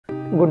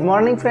Good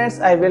morning friends,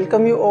 I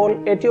welcome you all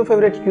at your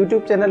favorite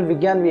YouTube channel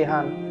VIGYAN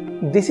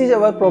VIHAN. This is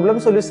our problem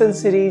solution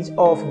series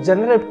of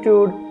General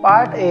Aptitude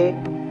Part A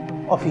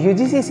of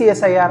UGC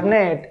CSIR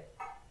Net.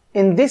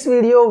 In this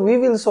video, we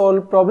will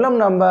solve problem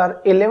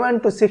number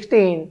 11 to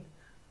 16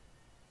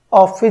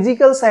 of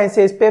Physical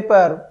Sciences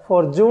paper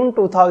for June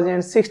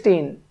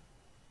 2016.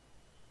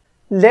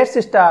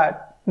 Let's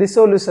start the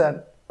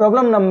solution.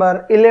 Problem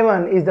number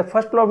 11 is the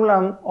first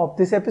problem of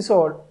this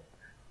episode.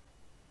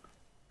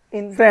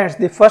 Friends,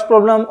 the first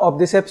problem of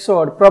this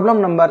episode, problem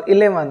number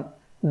 11,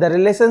 the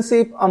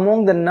relationship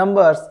among the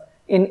numbers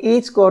in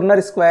each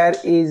corner square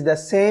is the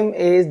same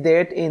as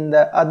that in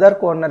the other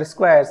corner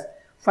squares.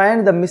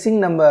 Find the missing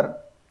number.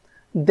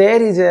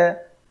 There is a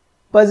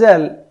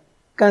puzzle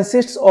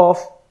consists of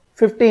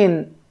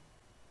 15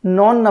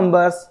 known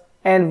numbers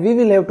and we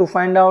will have to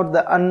find out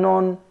the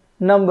unknown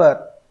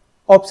number.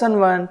 Option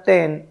 1,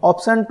 10,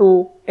 option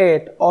 2,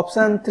 8,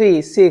 option 3,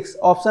 6,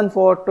 option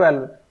 4,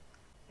 12.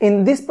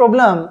 In this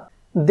problem,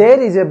 there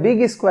is a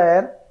big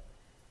square.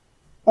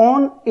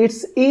 On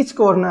its each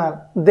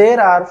corner, there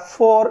are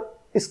 4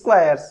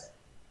 squares.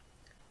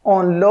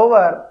 On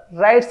lower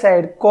right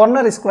side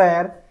corner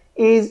square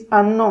is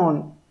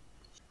unknown.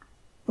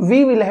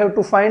 We will have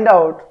to find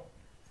out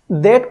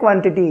that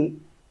quantity.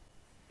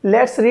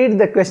 Let's read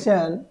the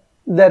question.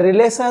 The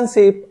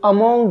relationship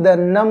among the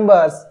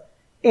numbers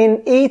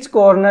in each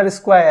corner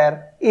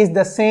square is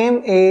the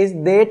same as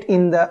that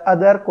in the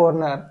other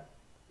corner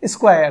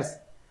squares.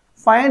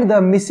 Find the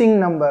missing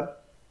number.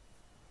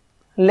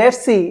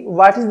 Let's see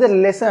what is the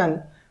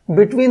relation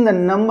between the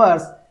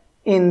numbers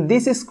in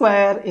this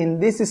square,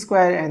 and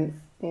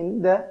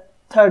in the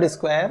third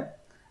square.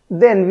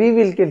 Then we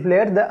will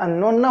calculate the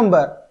unknown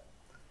number.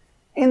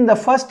 In the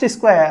first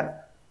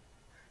square,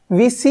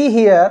 we see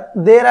here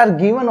there are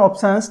given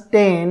options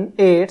 10,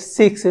 8,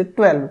 6,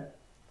 12.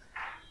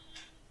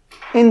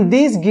 In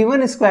these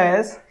given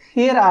squares,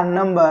 here are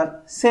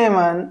number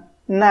 7,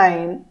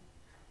 9,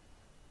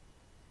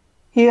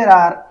 here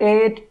are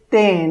 8,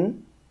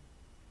 10,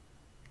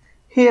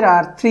 here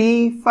are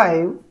 3,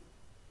 5.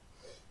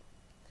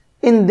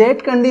 In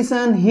that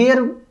condition,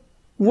 here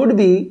would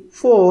be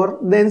 4,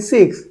 then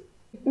 6.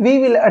 We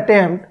will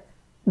attempt.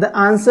 The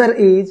answer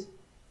is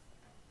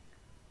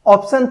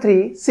option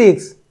 3,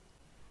 6.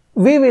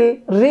 We will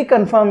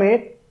reconfirm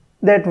it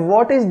that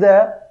what is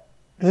the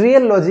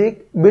real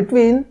logic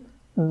between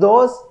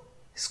those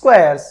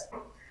squares.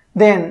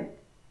 Then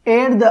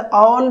add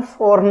all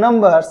 4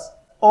 numbers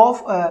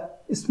of a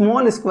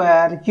small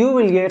square. You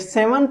will get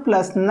 7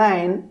 plus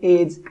 9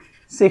 is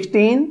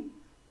 16,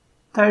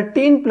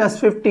 13 plus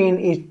 15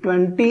 is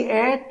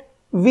 28.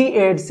 We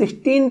add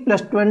 16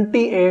 plus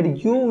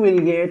 28, you will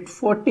get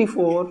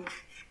 44.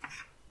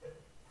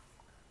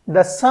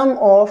 The sum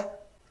of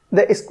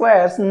the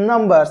squares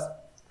numbers.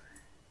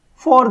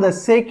 For the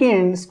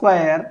second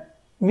square,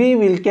 we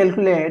will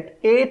calculate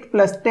 8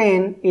 plus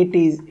 10, it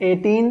is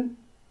 18,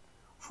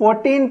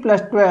 14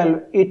 plus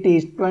 12, it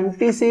is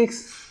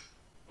 26.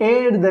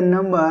 Add the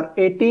number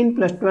 18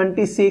 plus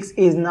 26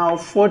 is now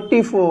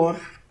 44.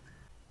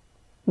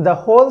 The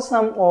whole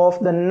sum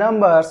of the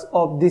numbers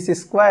of this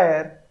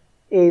square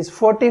is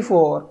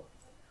 44.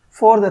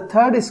 For the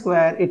third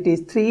square, it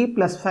is 3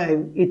 plus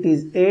 5, it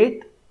is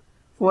 8.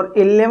 For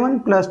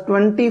 11 plus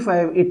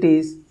 25, it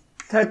is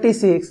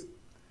 36.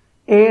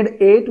 Add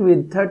 8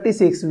 with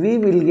 36, we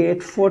will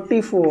get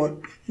 44,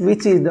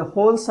 which is the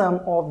whole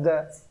sum of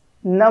the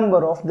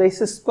number of this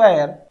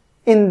square.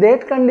 In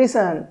that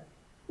condition,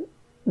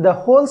 the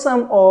whole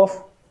sum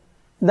of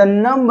the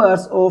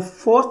numbers of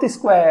fourth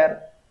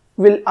square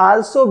will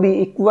also be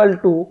equal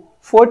to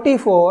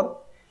 44.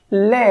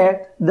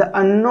 Let the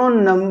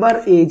unknown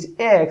number is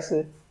x.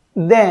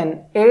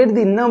 Then add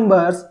the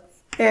numbers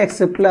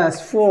x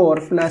plus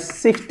 4 plus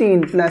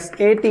 16 plus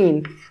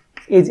 18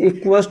 is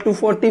equals to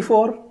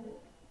 44.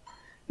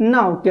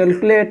 Now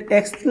calculate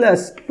x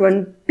plus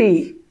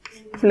 20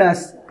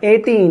 plus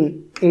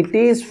 18. It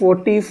is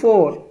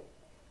 44.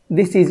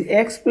 This is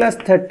x plus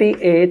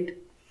 38.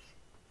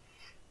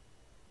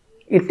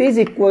 It is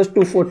equals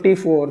to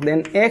 44.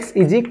 Then x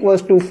is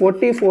equals to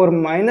 44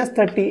 minus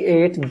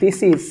 38.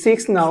 This is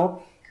 6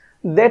 now.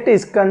 That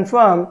is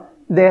confirmed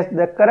that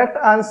the correct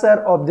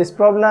answer of this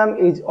problem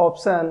is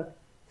option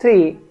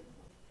 3,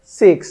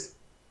 6.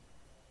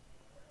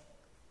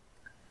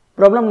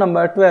 Problem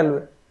number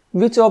 12.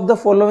 Which of the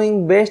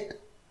following best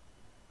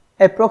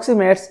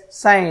approximates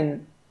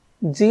sine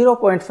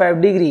 0.5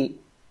 degree?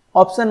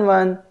 Option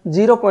 1,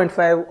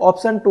 0.5.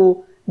 Option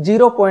 2,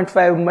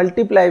 0.5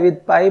 multiply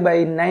with pi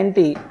by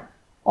 90.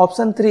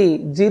 Option 3,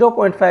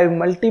 0.5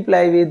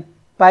 multiply with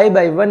pi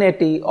by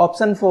 180.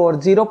 Option 4,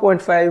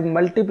 0.5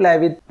 multiply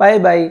with pi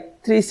by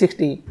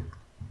 360.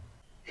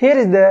 Here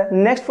is the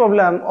next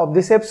problem of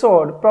this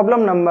episode,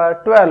 problem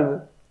number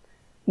 12.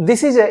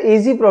 This is an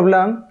easy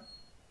problem.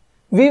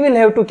 We will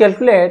have to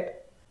calculate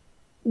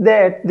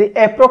that the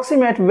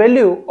approximate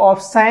value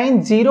of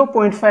sine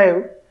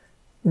 0.5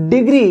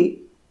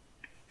 degree,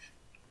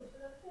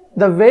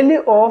 the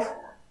value of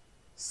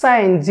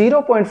Sine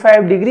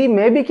 0.5 degree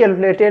may be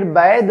calculated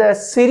by the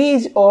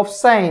series of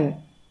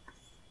sine.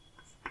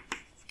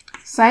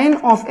 Sine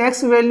of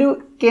x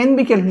value can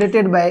be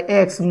calculated by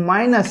x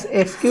minus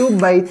x cube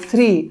by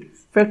 3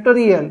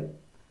 factorial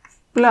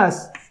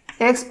plus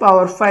x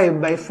power 5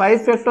 by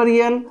 5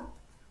 factorial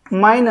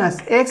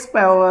minus x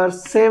power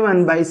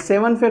 7 by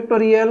 7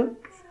 factorial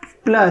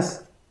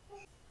plus.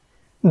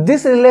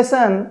 This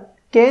relation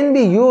can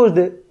be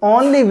used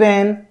only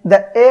when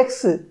the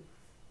x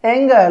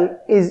angle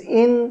is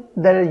in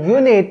the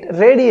unit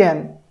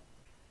radian.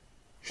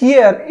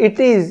 Here it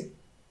is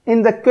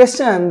in the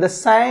question, the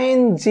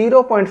sine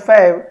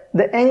 0.5,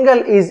 the angle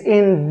is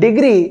in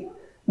degree.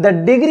 The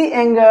degree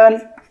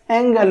angle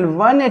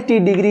 180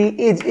 degree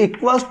is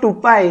equals to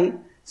pi.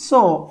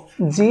 So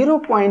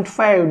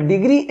 0.5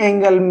 degree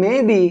angle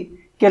may be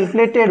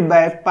calculated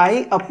by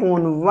pi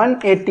upon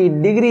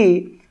 180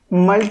 degree,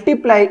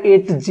 multiply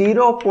it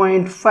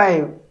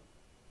 0.5.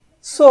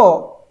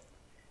 So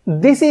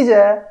this is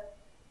a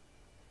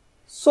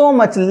so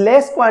much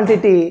less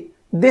quantity.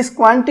 This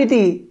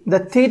quantity, the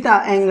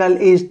theta angle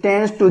is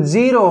tends to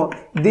 0.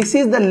 This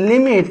is the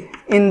limit.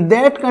 In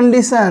that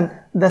condition,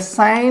 the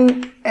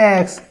sine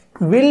x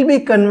will be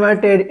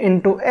converted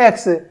into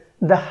x.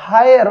 The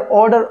higher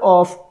order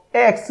of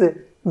x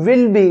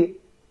will be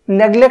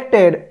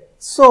neglected.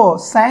 So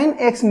sine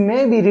x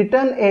may be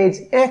written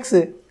as x.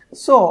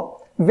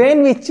 So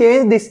when we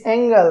change this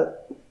angle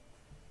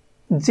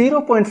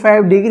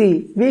 0.5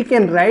 degree, we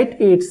can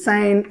write it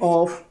sine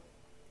of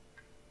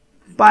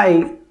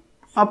pi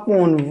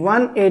upon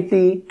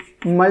 180,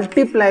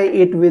 multiply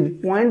it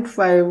with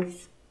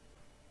 0.5.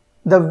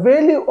 The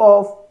value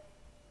of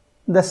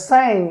the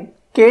sine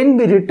can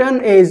be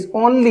written as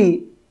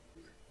only,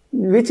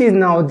 which is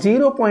now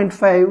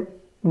 0.5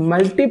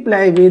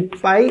 multiply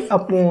with pi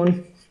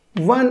upon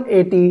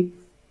 180.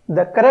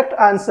 The correct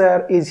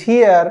answer is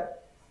here.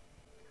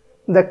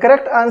 The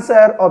correct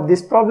answer of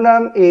this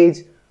problem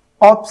is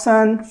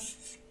option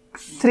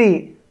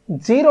 3,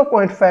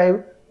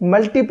 0.5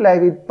 multiply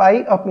with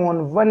pi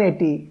upon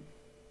 180.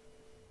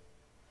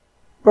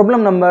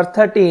 Problem number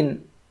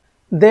 13.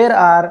 There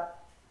are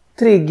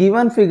 3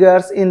 given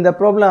figures in the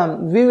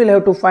problem. We will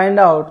have to find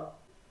out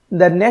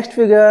the next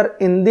figure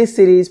in this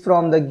series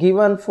from the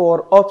given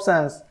 4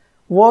 options.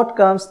 What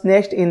comes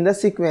next in the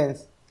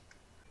sequence?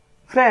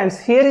 Friends,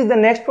 here is the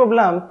next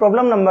problem,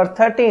 problem number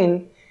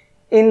 13.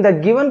 In the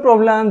given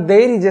problem, there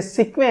is a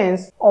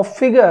sequence of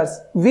figures.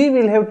 We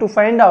will have to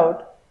find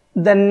out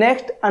the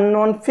next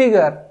unknown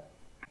figure.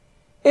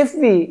 If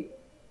we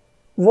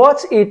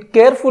watch it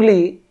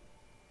carefully,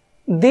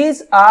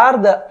 these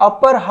are the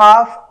upper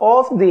half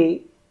of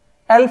the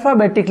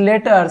alphabetic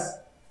letters.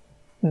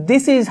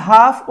 This is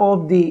half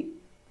of the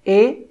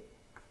A.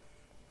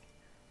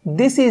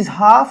 This is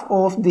half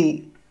of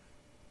the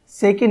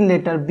second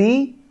letter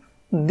B.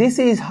 This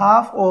is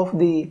half of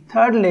the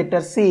third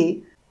letter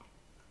C.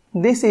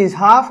 This is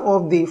half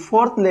of the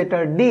fourth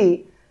letter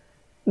D.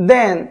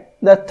 Then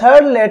the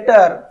third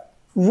letter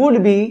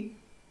would be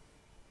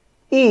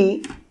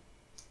E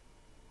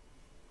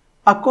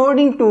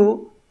according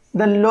to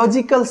the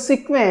logical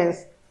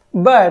sequence,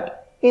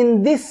 but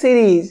in this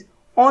series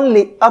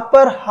only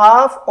upper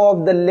half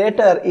of the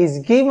letter is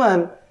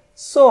given.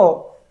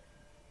 So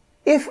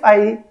if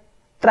I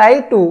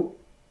try to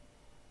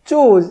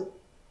choose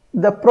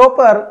the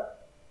proper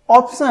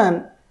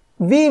option,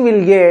 we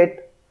will get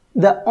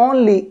the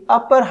only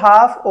upper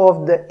half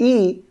of the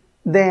E.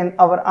 Then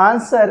our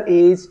answer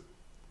is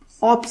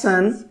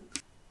option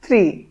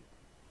 3.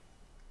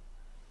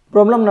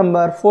 Problem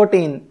number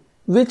 14.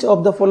 Which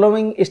of the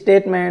following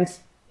statements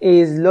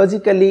is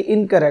logically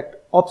incorrect?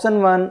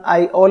 Option 1,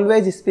 I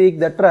always speak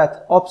the truth.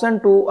 Option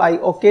 2, I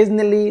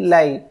occasionally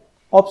lie.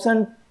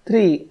 Option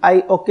 3,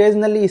 I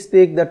occasionally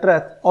speak the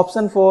truth.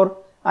 Option 4,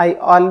 I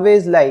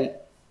always lie.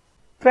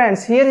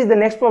 Friends, here is the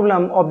next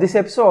problem of this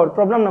episode,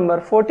 problem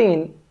number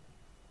 14.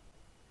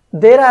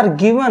 There are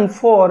given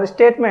 4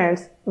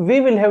 statements. We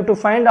will have to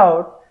find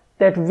out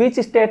that which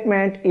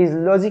statement is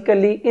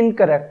logically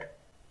incorrect.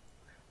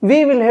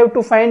 We will have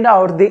to find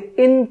out the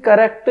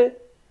incorrect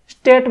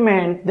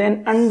statement,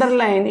 then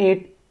underline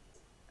it.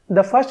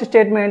 The first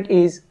statement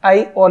is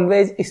I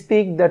always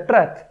speak the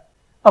truth.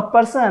 A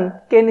person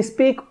can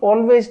speak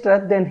always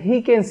truth, then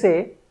he can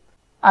say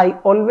I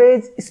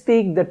always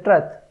speak the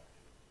truth.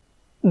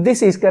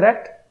 This is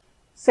correct.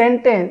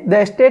 Sentence,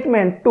 the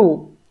statement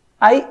 2,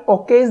 I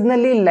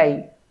occasionally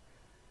lie.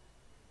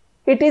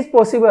 It is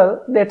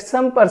possible that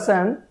some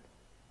person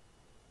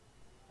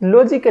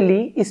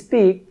logically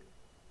speak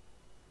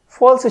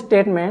false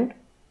statement,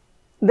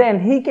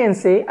 then he can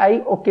say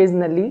I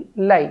occasionally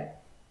lie.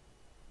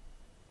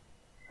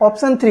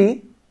 Option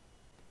 3,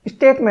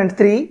 statement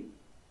 3,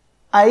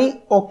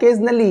 I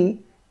occasionally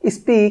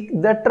speak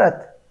the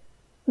truth.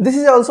 This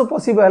is also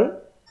possible.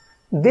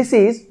 This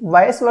is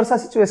vice versa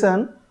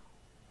situation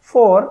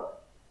for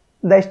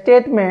the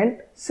statement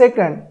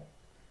second.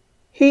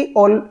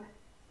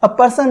 A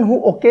person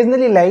who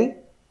occasionally lie,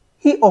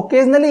 he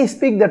occasionally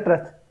speak the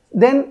truth.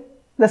 Then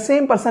the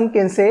same person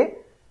can say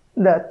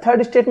the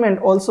third statement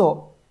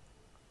also,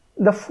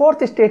 The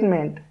fourth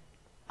statement,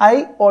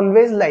 I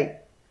always lie.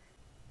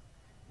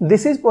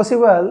 This is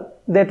possible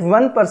that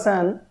one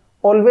person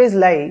always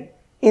lie.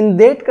 In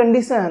that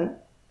condition,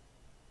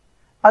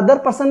 other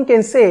person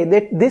can say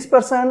that this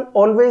person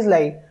always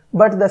lie,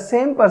 but the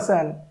same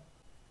person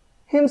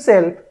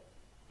himself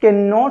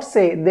cannot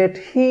say that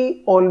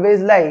he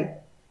always lie.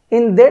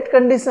 In that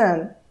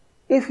condition,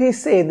 if he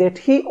say that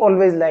he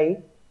always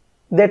lie,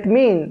 that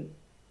means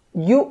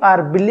you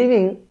are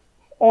believing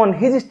on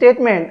his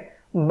statement,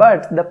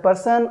 but the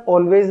person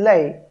always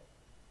lie.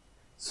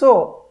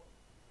 So,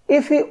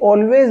 if he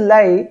always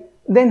lie,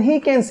 then he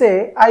can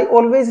say, I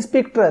always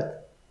speak truth.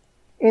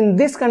 In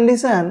this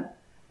condition,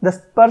 the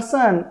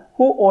person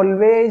who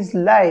always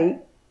lie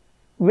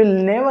will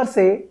never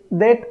say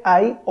that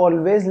I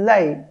always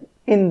lie.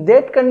 In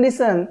that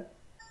condition,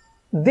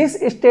 this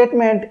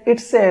statement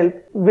itself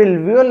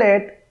will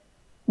violate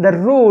the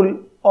rule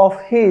of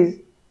his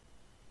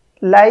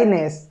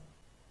lieness.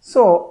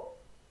 So,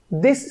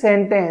 this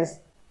sentence,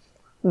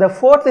 the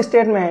fourth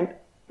statement,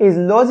 is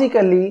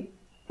logically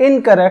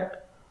incorrect.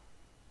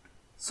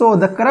 So,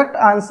 the correct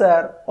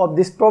answer of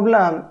this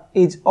problem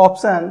is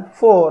option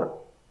 4.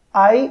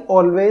 I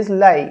always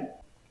lie.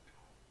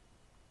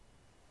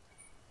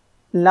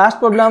 Last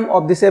problem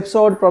of this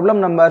episode,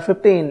 problem number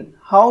 15.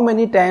 How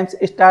many times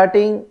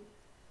starting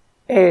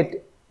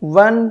at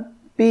 1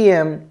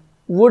 p.m.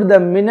 would the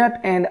minute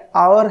and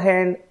hour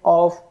hand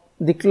of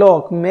the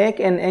clock make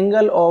an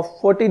angle of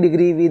 40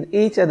 degrees with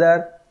each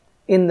other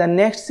in the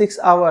next 6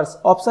 hours?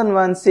 Option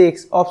 1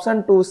 6,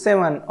 option 2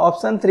 7,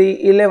 option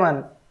 3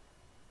 11,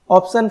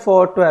 option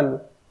 4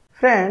 12.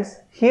 Friends,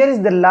 here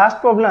is the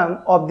last problem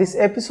of this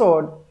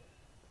episode.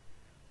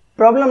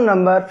 Problem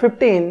number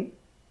 15.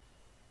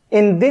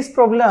 In this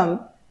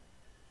problem,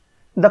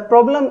 the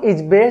problem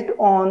is based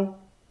on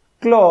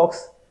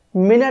clocks,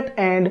 minute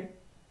and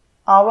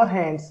hour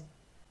hands.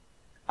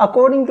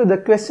 According to the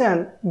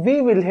question,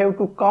 we will have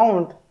to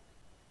count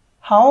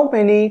how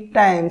many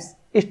times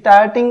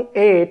starting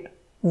at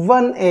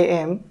 1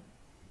 a.m.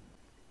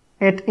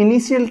 at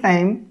initial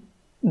time,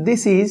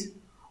 this is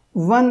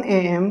 1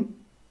 a.m.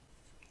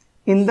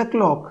 in the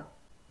clock.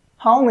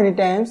 How many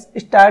times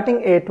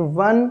starting at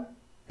 1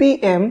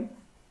 p.m.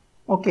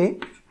 okay,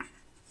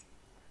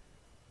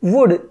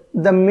 would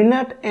the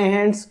minute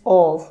hands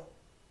of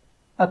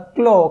a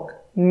clock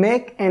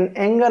make an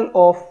angle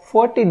of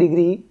 40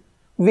 degrees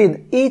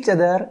with each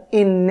other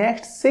in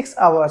next 6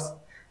 hours?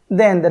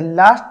 Then the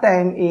last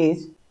time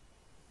is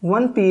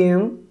 1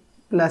 p.m.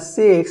 plus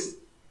 6,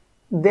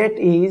 that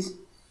is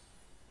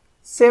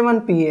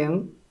 7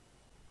 p.m.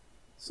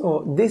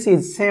 So this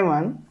is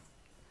 7.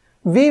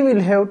 We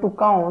will have to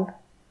count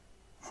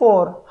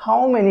for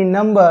how many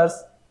numbers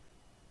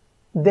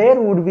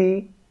there would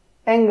be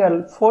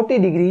angle 40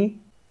 degree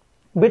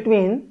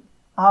between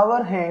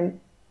hour hand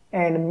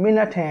and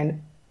minute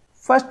hand.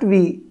 First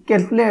we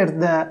calculate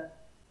the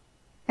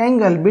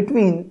angle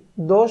between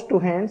those two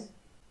hands.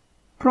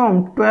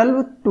 From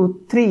 12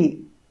 to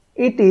 3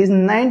 it is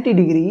 90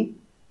 degree.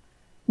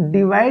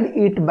 Divide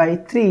it by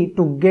 3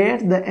 to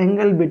get the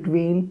angle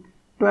between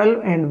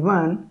 12 and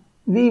 1.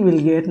 We will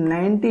get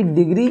 90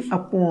 degree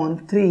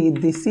upon 3.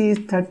 This is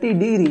 30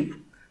 degree.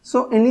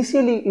 So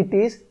initially it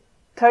is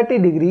 30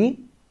 degree.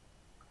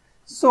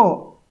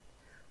 So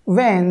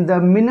when the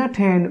minute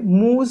hand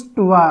moves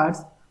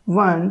towards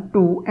 1,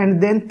 2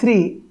 and then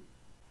 3,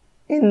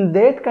 in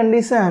that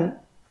condition,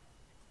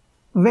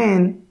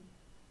 when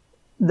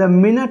the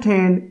minute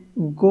hand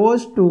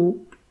goes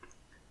to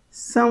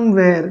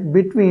somewhere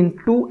between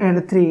 2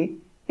 and 3,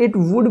 it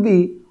would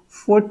be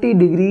 40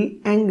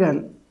 degree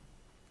angle.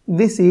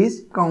 This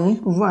is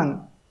count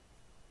 1.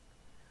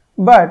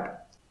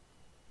 But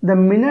the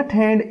minute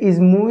hand is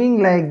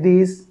moving like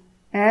this,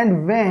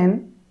 and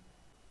when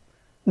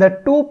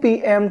the 2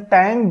 p.m.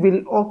 time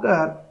will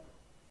occur,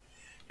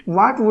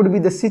 what would be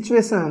the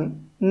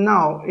situation?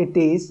 Now it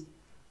is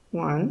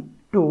 1,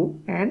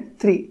 2 and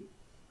 3.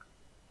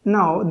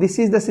 Now this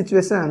is the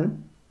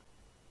situation.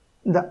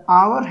 The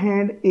hour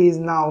hand is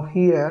now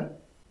here.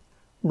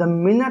 The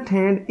minute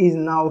hand is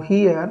now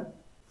here.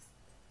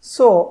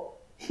 So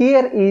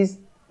here is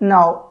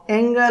now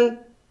angle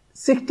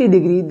 60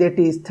 degree, that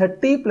is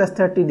 30 plus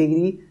 30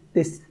 degree.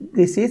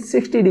 This is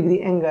 60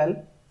 degree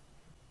angle.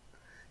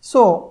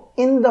 So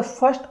in the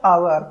first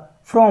hour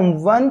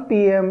from 1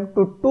 p.m.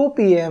 to 2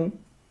 p.m.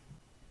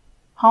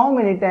 how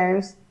many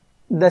times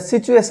the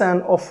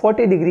situation of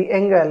 40 degree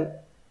angle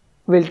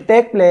will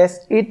take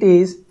place? It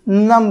is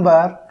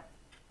number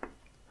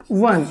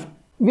 1.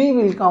 We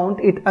will count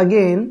it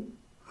again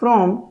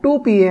from 2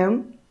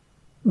 p.m.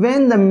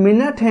 when the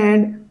minute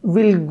hand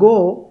will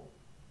go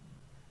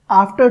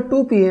after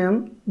 2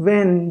 p.m.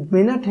 when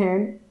minute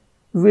hand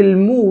will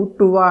move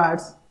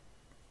towards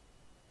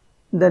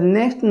the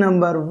next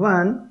number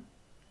 1.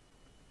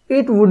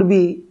 It would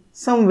be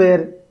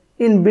somewhere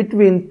in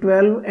between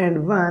 12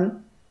 and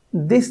 1.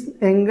 This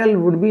angle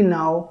would be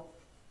now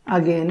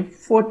again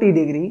 40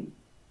 degree.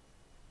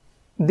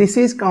 This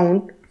is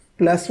count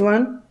plus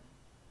 1.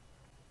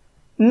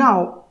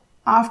 Now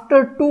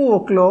after 2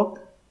 o'clock,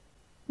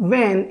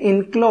 when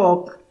in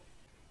clock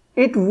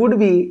it would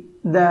be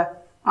the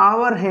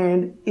hour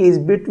hand is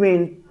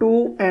between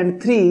 2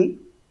 and 3,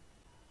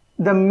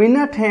 the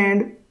minute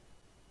hand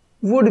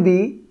would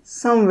be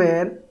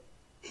somewhere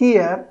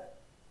here,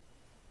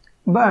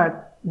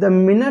 but the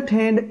minute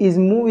hand is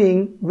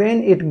moving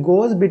when it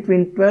goes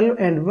between 12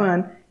 and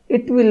 1,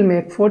 it will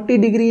make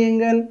 40-degree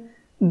angle.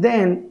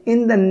 Then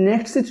in the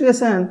next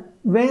situation,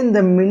 when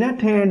the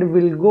minute hand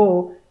will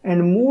go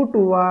and move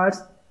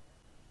towards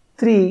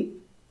 3,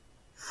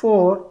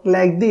 4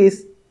 like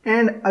this,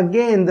 and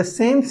again the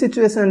same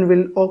situation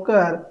will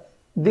occur.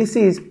 This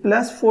is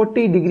plus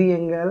 40-degree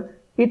angle,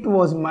 it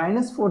was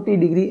minus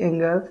 40-degree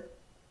angle.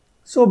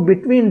 So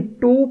between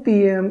 2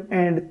 p.m.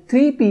 and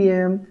 3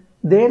 p.m.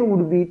 there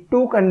would be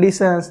two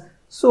conditions.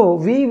 So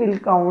we will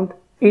count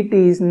it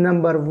is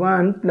number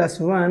 1 plus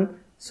 1.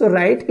 So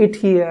write it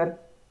here,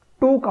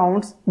 2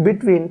 counts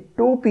between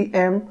 2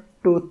 p.m.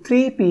 to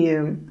 3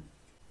 p.m.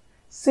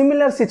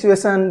 Similar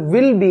situation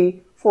will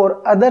be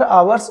for other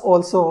hours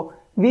also.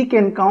 We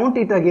can count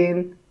it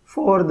again.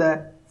 For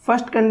the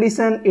first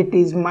condition it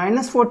is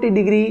minus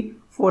 40-degree,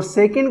 for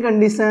second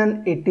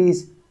condition it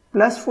is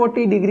plus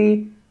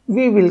 40-degree.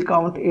 We will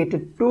count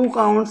it 2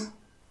 counts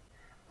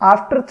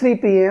after 3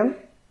 p.m.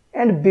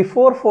 and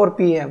before 4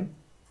 p.m.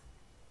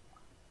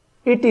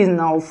 It is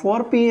now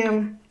 4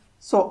 p.m.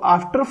 So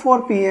after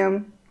 4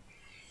 p.m.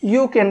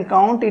 you can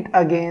count it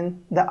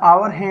again. The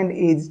hour hand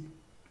is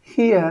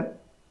here.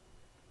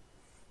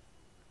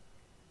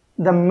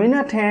 The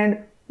minute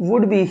hand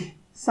would be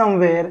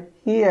somewhere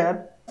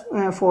here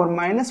for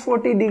minus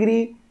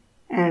 40-degree,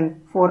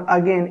 and for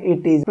again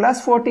it is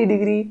plus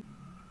 40-degree.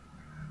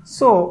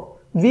 So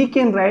we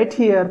can write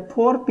here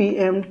 4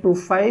 p.m. to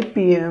 5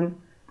 p.m.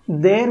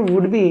 there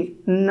would be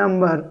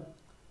number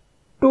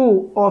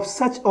 2 of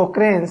such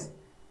occurrence.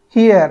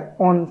 Here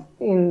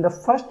in the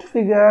first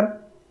figure,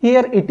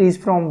 here it is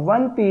from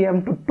 1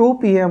 p.m. to 2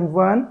 p.m.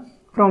 1,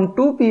 from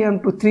 2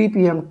 p.m. to 3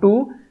 p.m.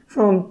 2,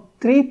 from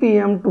 3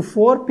 p.m. to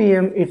 4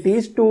 p.m. it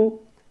is 2,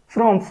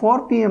 from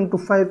 4 p.m. to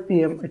 5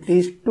 p.m. it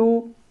is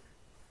 2.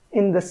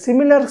 In the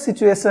similar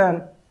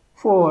situation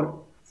for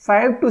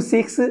 5 to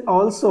 6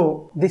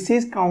 also, this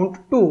is count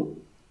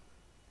 2.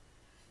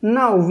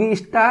 Now we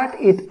start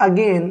it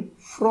again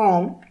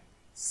from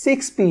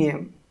 6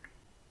 p.m.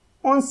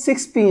 On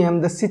 6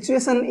 p.m. the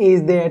situation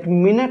is that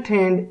minute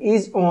hand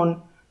is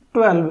on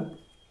 12,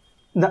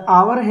 the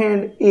hour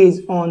hand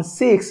is on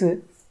 6.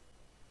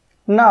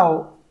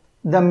 Now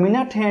the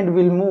minute hand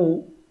will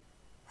move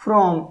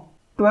from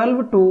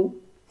 12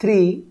 to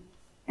 3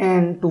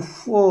 and to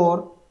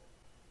 4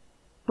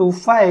 to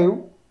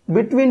 5.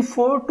 Between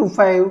 4 to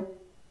 5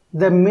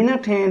 the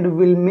minute hand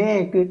will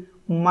make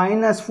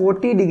minus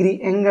 40-degree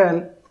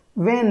angle.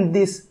 When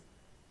this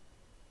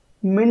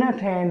minute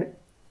hand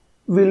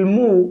will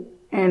move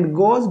and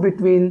goes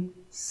between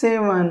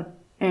 7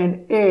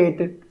 and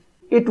 8,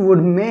 it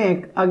would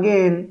make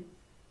again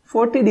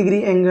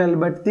 40-degree angle,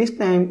 but this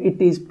time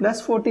it is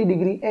plus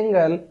 40-degree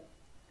angle.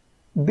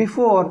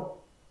 Before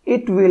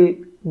it will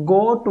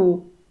go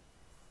to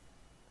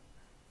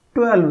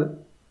 12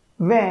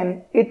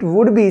 when it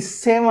would be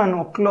 7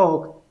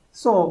 o'clock.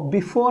 So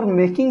before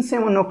making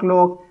 7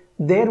 o'clock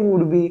there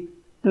would be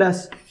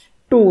plus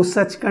 2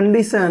 such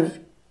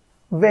condition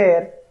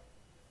where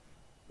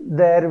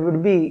there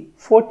would be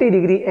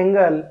 40-degree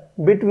angle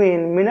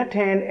between minute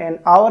hand and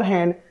hour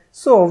hand.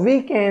 So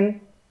we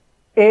can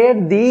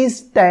add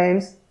these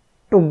times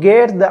to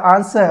get the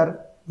answer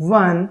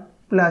 1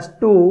 plus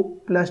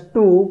 2 plus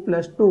 2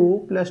 plus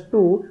 2 plus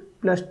 2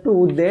 plus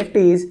 2, that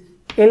is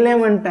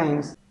 11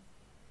 times.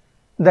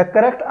 The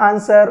correct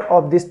answer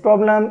of this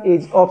problem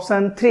is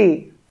option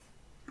 3,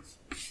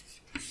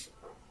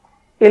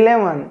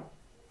 11.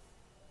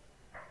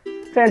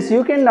 Friends,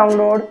 you can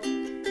download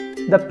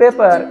the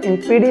paper in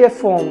PDF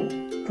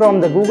form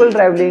from the Google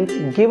Drive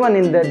link given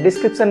in the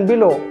description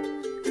below.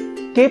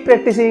 Keep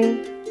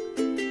practicing.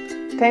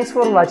 Thanks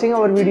for watching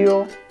our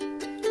video.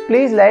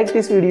 Please like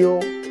this video.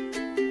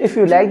 If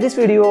you like this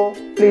video,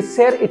 please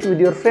share it with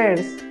your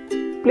friends.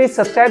 Please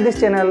subscribe this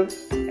channel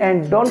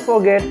and don't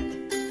forget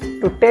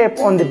to tap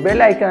on the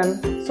bell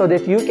icon so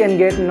that you can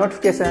get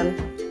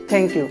notification.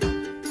 Thank you.